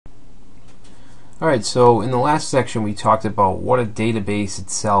Alright, so in the last section we talked about what a database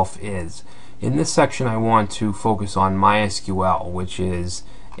itself is. In this section I want to focus on MySQL, which is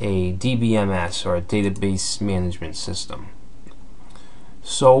a DBMS, or a database management system.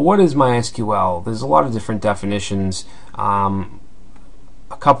 So what is MySQL? There's a lot of different definitions. A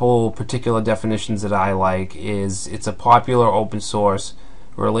couple particular definitions that I like is it's a popular open source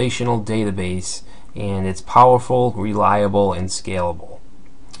relational database, and it's powerful, reliable, and scalable.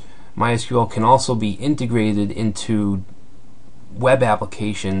 MySQL can also be integrated into web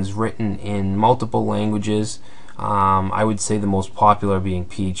applications written in multiple languages. I would say the most popular being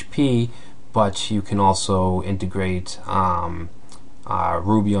PHP, but you can also integrate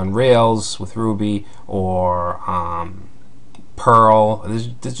Ruby on Rails with Ruby, or Perl.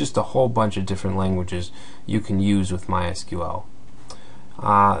 There's just a whole bunch of different languages you can use with MySQL.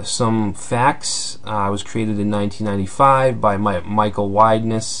 Some facts. It was created in 1995 by Michael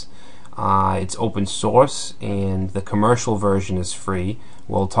Wideness. It's open source, and the commercial version is free.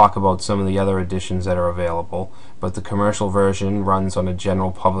 We'll talk about some of the other editions that are available, but the commercial version runs on a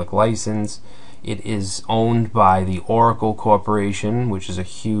general public license. It is owned by the Oracle Corporation, which is a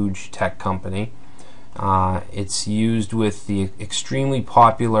huge tech company. It's used with the extremely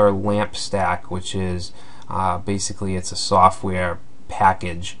popular LAMP stack, which is basically it's a software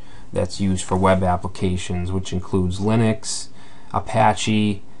package that's used for web applications, which includes Linux,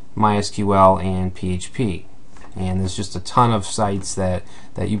 Apache, MySQL, and PHP. And there's just a ton of sites that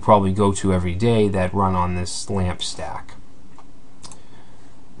you probably go to every day that run on this LAMP stack.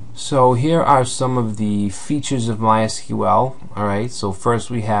 So here are some of the features of MySQL. Alright, so first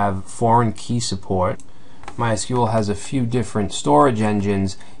we have foreign key support. MySQL has a few different storage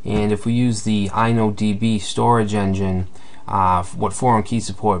engines, and if we use the InnoDB storage engine, what foreign key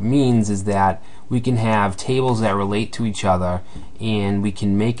support means is that we can have tables that relate to each other, and we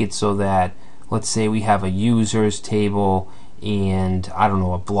can make it so that, let's say we have a users table and, I don't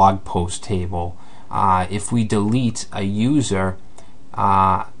know, a blog post table. If we delete a user,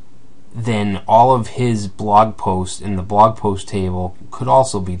 then all of his blog posts in the blog post table could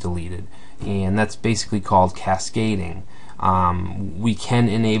also be deleted, and that's basically called cascading. We can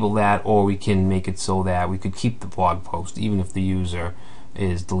enable that, or we can make it so that we could keep the blog post even if the user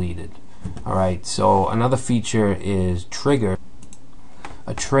is deleted. Alright, so another feature is trigger.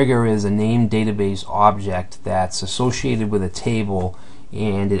 A trigger is a named database object that's associated with a table,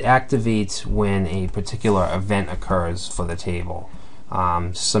 and it activates when a particular event occurs for the table.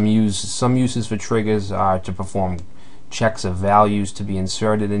 Some uses for triggers are to perform checks of values to be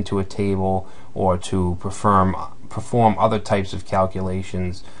inserted into a table, or to perform other types of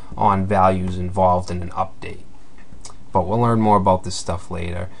calculations on values involved in an update. But we'll learn more about this stuff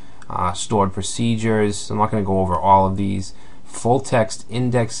later. Stored procedures. I'm not going to go over all of these. Full text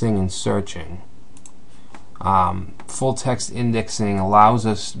indexing and searching. Full text indexing allows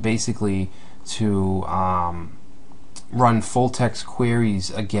us basically to run full text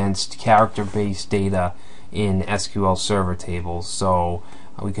queries against character-based data in SQL Server tables. So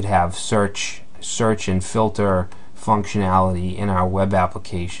we could have search and filter functionality in our web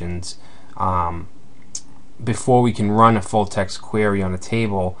applications. Before we can run a full text query on a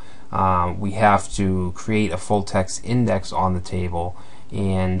table, we have to create a full text index on the table,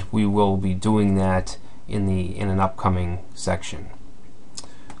 and we will be doing that in an upcoming section.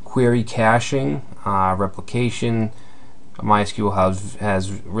 Query caching, replication. MySQL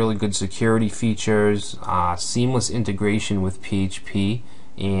has really good security features, seamless integration with PHP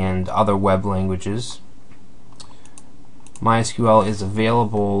and other web languages. MySQL is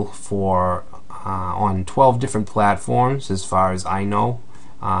available for on 12 different platforms as far as I know.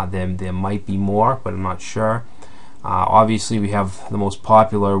 There might be more, but I'm not sure. Obviously we have the most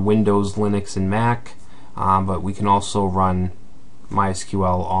popular Windows, Linux, and Mac, but we can also run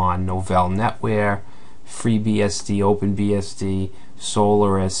MySQL on Novell NetWare, FreeBSD, OpenBSD,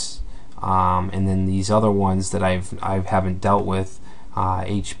 Solaris, and then these other ones that I haven't dealt with,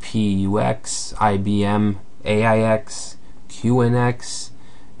 HP UX, IBM AIX, QNX,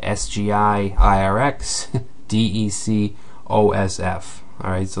 SGI IRX, DEC OSF.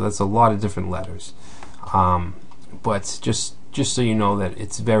 Alright, so that's a lot of different letters. But just so you know that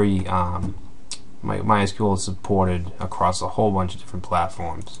it's very MySQL is supported across a whole bunch of different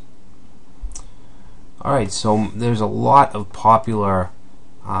platforms. Alright, so there's a lot of popular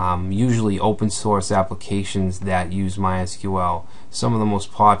usually open source applications that use MySQL. Some of the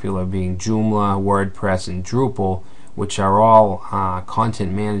most popular being Joomla, WordPress, and Drupal, which are all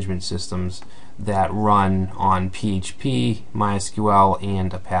content management systems that run on PHP, MySQL,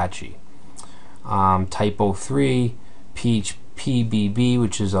 and Apache. Typo3, PHP PBB,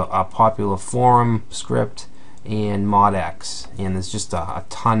 which is a popular forum script, and ModX, and there's just a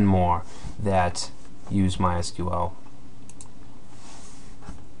ton more that use MySQL.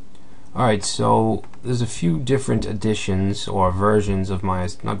 Alright, so there's a few different editions or versions of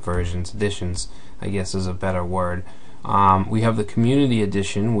editions, I guess is a better word. We have the Community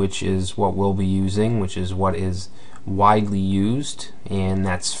Edition, which is what we'll be using, which is what is widely used, and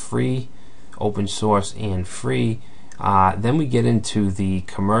that's free, open source, and free. Then we get into the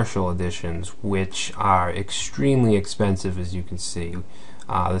commercial editions, which are extremely expensive, as you can see.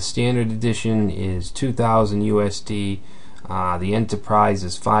 The standard edition is 2,000 USD, the enterprise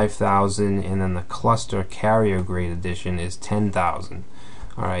is 5,000, and then the cluster carrier grade edition is 10,000.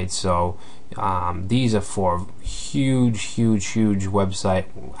 Alright, so these are for huge website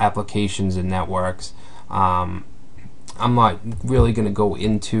applications and networks. I'm not really going to go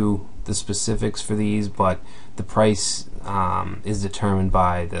into the specifics for these, but the price is determined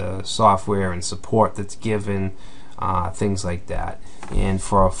by the software and support that's given, things like that. And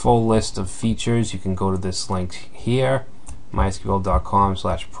for a full list of features, you can go to this link here,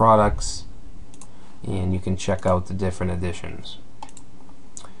 mysql.com/products, and you can check out the different editions.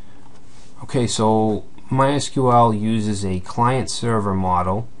 Okay, so MySQL uses a client-server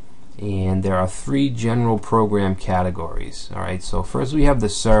model, and there are three general program categories. Alright, so first we have the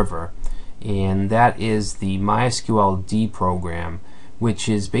server, and that is the MySQL D program, which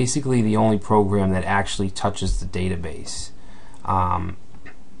is basically the only program that actually touches the database.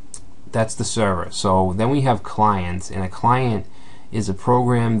 That's the server. So then we have clients, and a client is a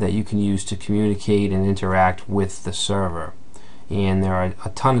program that you can use to communicate and interact with the server. And there are a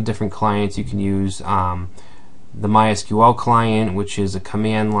ton of different clients you can use. The MySQL client, which is a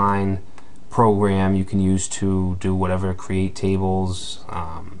command line program you can use to do whatever, create tables,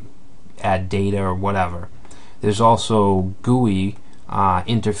 add data, or whatever. There's also GUI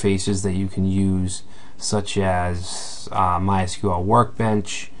interfaces that you can use, such as MySQL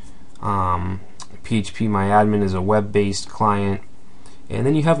Workbench. PHPMyAdmin is a web-based client. And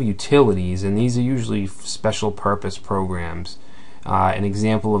then you have utilities, and these are usually special purpose programs. An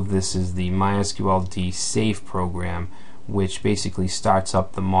example of this is the MySQL D Safe program, which basically starts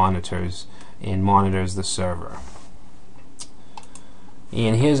up the monitors and monitors the server.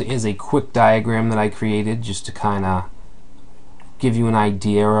 And here's a quick diagram that I created just to kind of give you an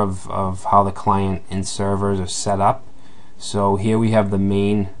idea of how the client and servers are set up. So here we have the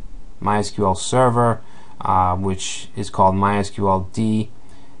main MySQL server, which is called MySQL D,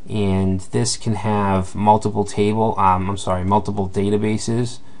 and this can have multiple multiple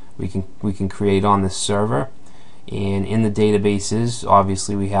databases we can create on this server. And in the databases,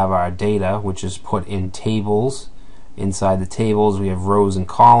 obviously we have our data, which is put in tables. Inside the tables we have rows and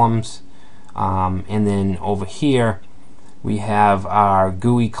columns, and then over here we have our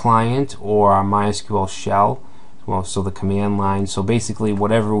GUI client or our MySQL shell, well, so the command line. So basically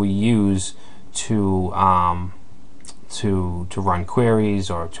whatever we use to run queries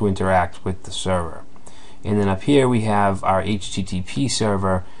or to interact with the server. And then up here we have our HTTP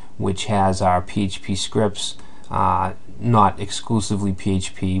server, which has our PHP scripts, not exclusively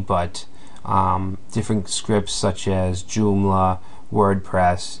PHP, but different scripts such as Joomla,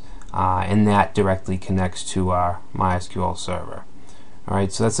 WordPress, and that directly connects to our MySQL server.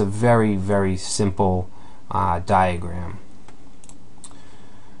 Alright, so that's a very simple diagram.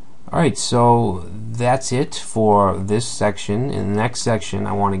 Alright, so that's it for this section. In the next section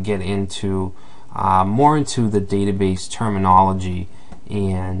I want to get into more into the database terminology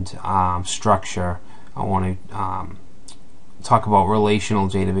and structure. I want to talk about relational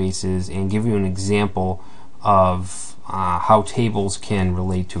databases and give you an example of how tables can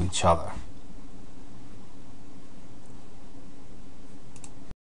relate to each other.